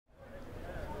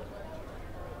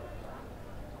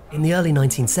In the early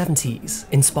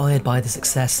 1970s, inspired by the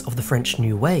success of the French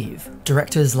New Wave,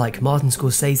 directors like Martin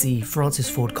Scorsese, Francis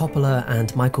Ford Coppola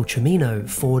and Michael Cimino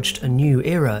forged a new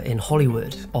era in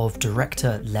Hollywood of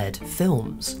director-led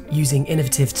films, using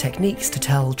innovative techniques to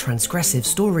tell transgressive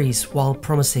stories while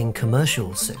promising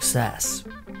commercial success.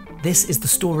 This is the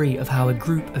story of how a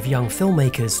group of young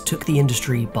filmmakers took the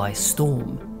industry by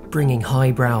storm, bringing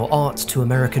highbrow art to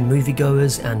American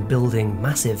moviegoers and building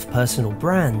massive personal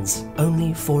brands,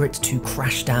 only for it to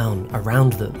crash down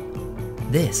around them.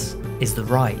 This is the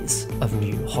rise of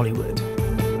New Hollywood.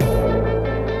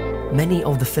 Many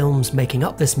of the films making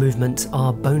up this movement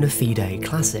are bona fide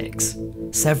classics.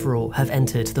 Several have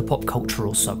entered the pop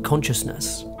cultural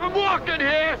subconsciousness. I'm walking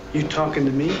here! You talking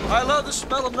to me? I love the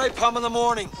smell of napalm in the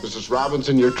morning. Mrs.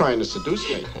 Robinson, you're trying to seduce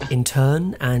me. In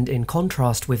turn, and in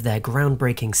contrast with their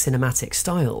groundbreaking cinematic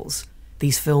styles,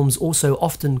 these films also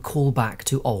often call back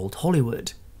to old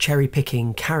Hollywood,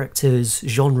 cherry-picking characters,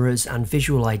 genres, and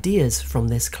visual ideas from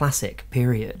this classic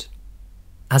period.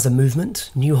 As a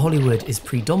movement, New Hollywood is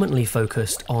predominantly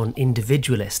focused on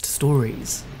individualist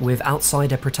stories, with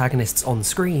outsider protagonists on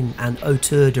screen and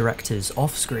auteur directors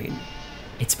off-screen.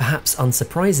 It's perhaps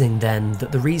unsurprising then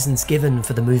that the reasons given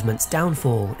for the movement's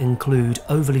downfall include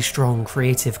overly strong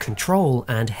creative control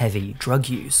and heavy drug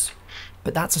use.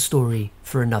 But that's a story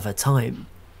for another time.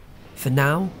 For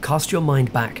now, cast your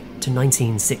mind back to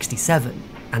 1967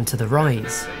 and to the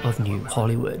rise of New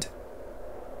Hollywood.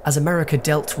 As America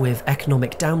dealt with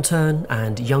economic downturn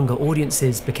and younger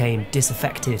audiences became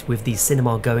disaffected with the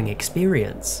cinema-going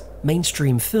experience,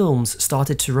 mainstream films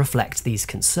started to reflect these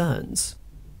concerns.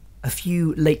 A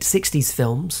few late 60s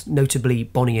films, notably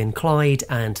Bonnie and Clyde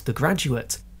and The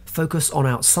Graduate, focus on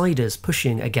outsiders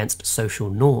pushing against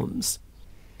social norms.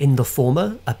 In the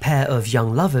former, a pair of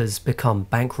young lovers become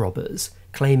bank robbers,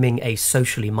 claiming a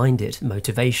socially minded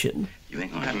motivation. You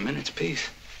ain't gonna have a minute's peace.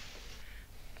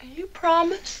 You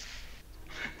promise?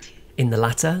 In the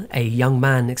latter, a young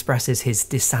man expresses his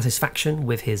dissatisfaction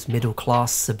with his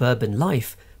middle-class suburban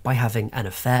life by having an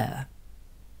affair.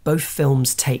 Both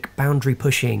films take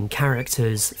boundary-pushing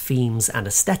characters, themes, and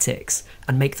aesthetics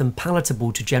and make them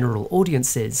palatable to general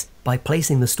audiences by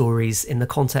placing the stories in the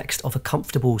context of a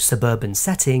comfortable suburban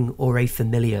setting or a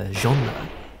familiar genre.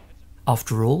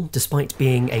 After all, despite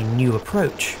being a new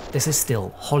approach, this is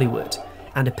still Hollywood,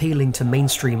 and appealing to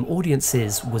mainstream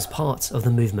audiences was part of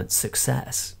the movement's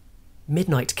success.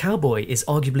 Midnight Cowboy is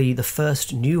arguably the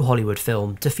first New Hollywood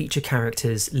film to feature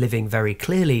characters living very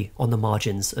clearly on the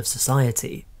margins of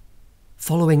society.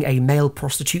 Following a male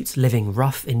prostitute living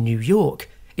rough in New York,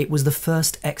 it was the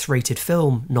first X-rated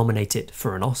film nominated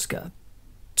for an Oscar.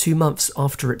 2 months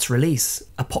after its release,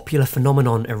 a popular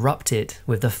phenomenon erupted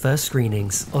with the first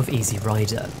screenings of Easy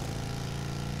Rider.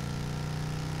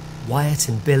 Wyatt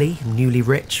and Billy, newly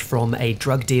rich from a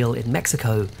drug deal in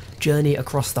Mexico, journey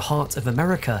across the heart of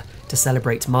America to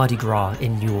celebrate Mardi Gras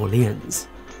in New Orleans.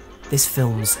 This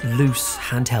film's loose,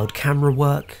 handheld camera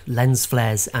work, lens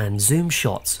flares and zoom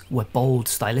shots were bold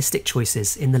stylistic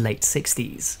choices in the late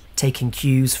 60s, taking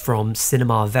cues from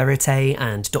cinema verite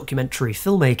and documentary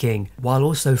filmmaking, while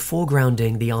also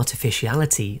foregrounding the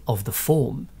artificiality of the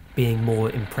form, being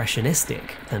more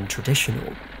impressionistic than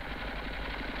traditional.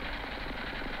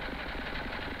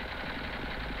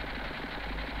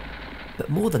 But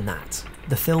more than that,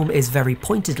 the film is very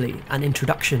pointedly an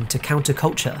introduction to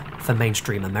counterculture for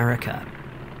mainstream America.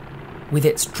 With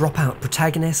its dropout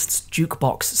protagonists,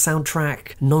 jukebox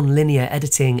soundtrack, non-linear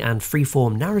editing and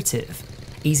freeform narrative,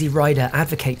 Easy Rider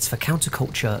advocates for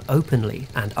counterculture openly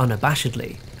and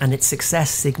unabashedly, and its success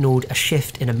signalled a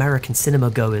shift in American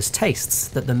cinema-goers' tastes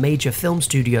that the major film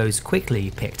studios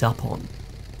quickly picked up on.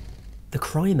 The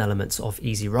crime elements of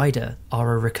Easy Rider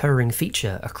are a recurring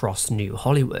feature across New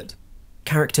Hollywood.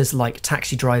 Characters like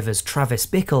taxi drivers Travis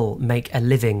Bickle make a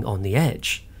living on the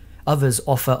edge. Others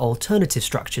offer alternative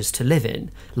structures to live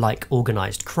in, like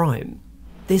organised crime.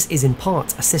 This is in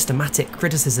part a systematic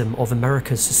criticism of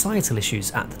America's societal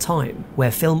issues at the time,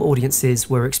 where film audiences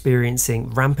were experiencing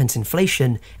rampant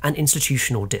inflation and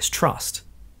institutional distrust.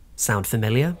 Sound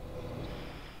familiar?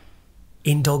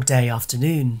 In Dog Day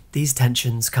Afternoon, these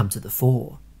tensions come to the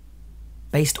fore.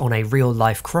 Based on a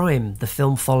real-life crime, the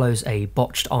film follows a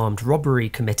botched armed robbery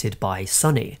committed by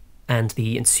Sonny, and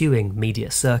the ensuing media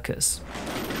circus.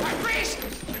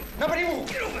 Nobody move!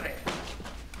 Get over there!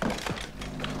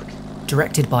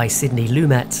 Directed by Sidney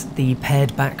Lumet, the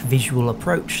pared-back visual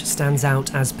approach stands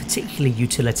out as particularly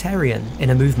utilitarian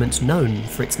in a movement known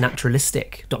for its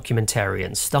naturalistic,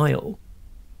 documentarian style.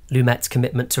 Lumet's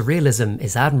commitment to realism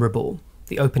is admirable.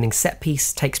 The opening set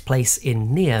piece takes place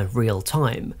in near real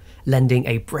time, lending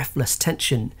a breathless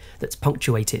tension that's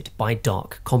punctuated by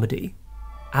dark comedy.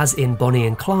 As in Bonnie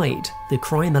and Clyde, the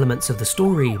crime elements of the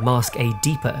story mask a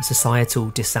deeper societal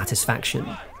dissatisfaction.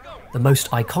 The most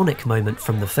iconic moment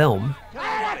from the film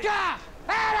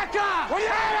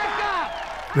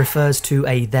refers to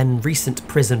a then recent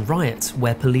prison riot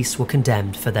where police were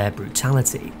condemned for their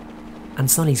brutality.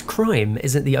 And Sonny's crime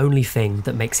isn't the only thing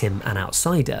that makes him an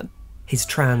outsider. His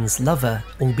trans lover,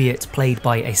 albeit played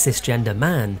by a cisgender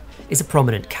man, is a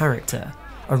prominent character,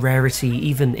 a rarity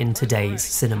even in today's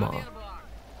cinema.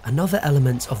 Another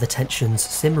element of the tensions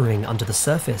simmering under the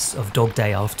surface of Dog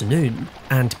Day Afternoon,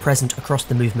 and present across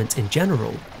the movement in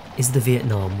general, is the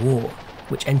Vietnam War,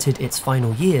 which entered its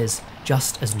final years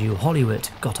just as New Hollywood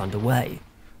got underway.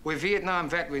 We're Vietnam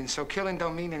veterans, so killing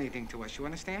don't mean anything to us, you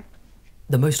understand?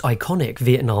 The most iconic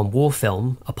Vietnam War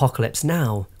film, Apocalypse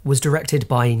Now, was directed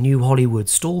by New Hollywood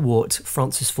stalwart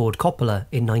Francis Ford Coppola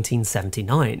in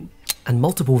 1979, and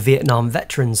multiple Vietnam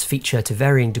veterans feature to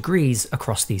varying degrees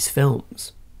across these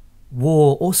films.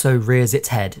 War also rears its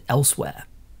head elsewhere,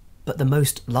 but the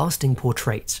most lasting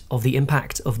portrait of the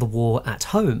impact of the war at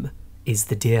home is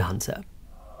The Deer Hunter.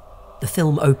 The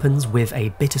film opens with a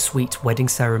bittersweet wedding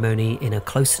ceremony in a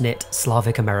close-knit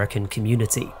Slavic American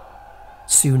community.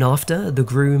 Soon after, the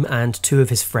groom and two of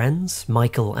his friends,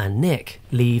 Michael and Nick,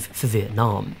 leave for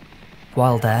Vietnam.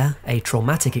 While there, a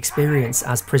traumatic experience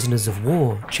as prisoners of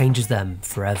war changes them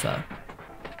forever.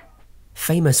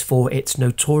 Famous for its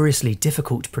notoriously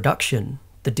difficult production,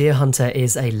 The Deer Hunter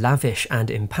is a lavish and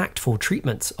impactful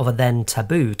treatment of a then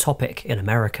taboo topic in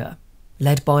America.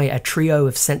 Led by a trio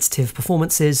of sensitive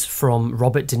performances from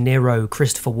Robert De Niro,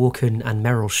 Christopher Walken and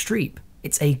Meryl Streep,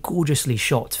 it's a gorgeously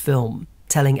shot film,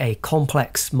 telling a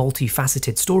complex,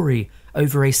 multifaceted story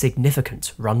over a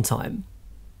significant runtime.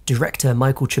 Director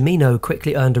Michael Cimino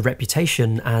quickly earned a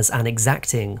reputation as an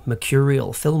exacting,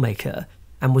 mercurial filmmaker,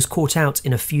 and was caught out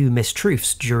in a few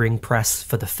mistruths during press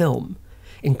for the film,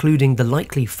 including the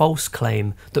likely false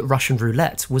claim that Russian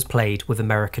roulette was played with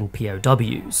American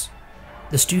POWs.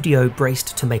 The studio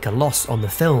braced to make a loss on the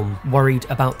film, worried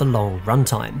about the long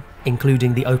runtime,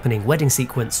 including the opening wedding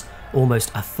sequence,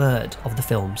 almost a third of the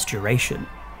film's duration.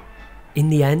 In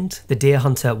the end, The Deer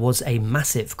Hunter was a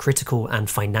massive critical and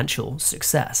financial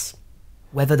success.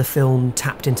 Whether the film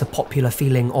tapped into popular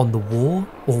feeling on the war,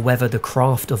 or whether the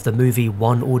craft of the movie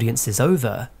won audiences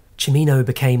over, Cimino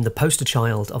became the poster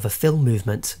child of a film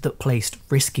movement that placed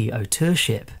risky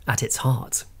auteurship at its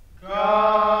heart.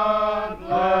 God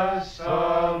bless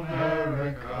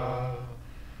America,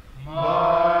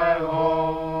 my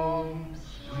home,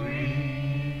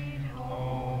 sweet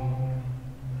home.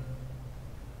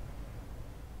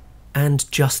 And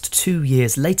just 2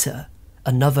 years later,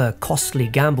 another costly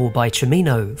gamble by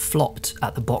Cimino flopped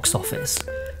at the box office,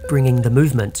 bringing the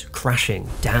movement crashing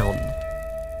down.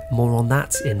 More on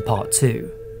that in part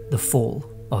 2, The Fall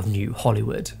of New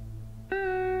Hollywood.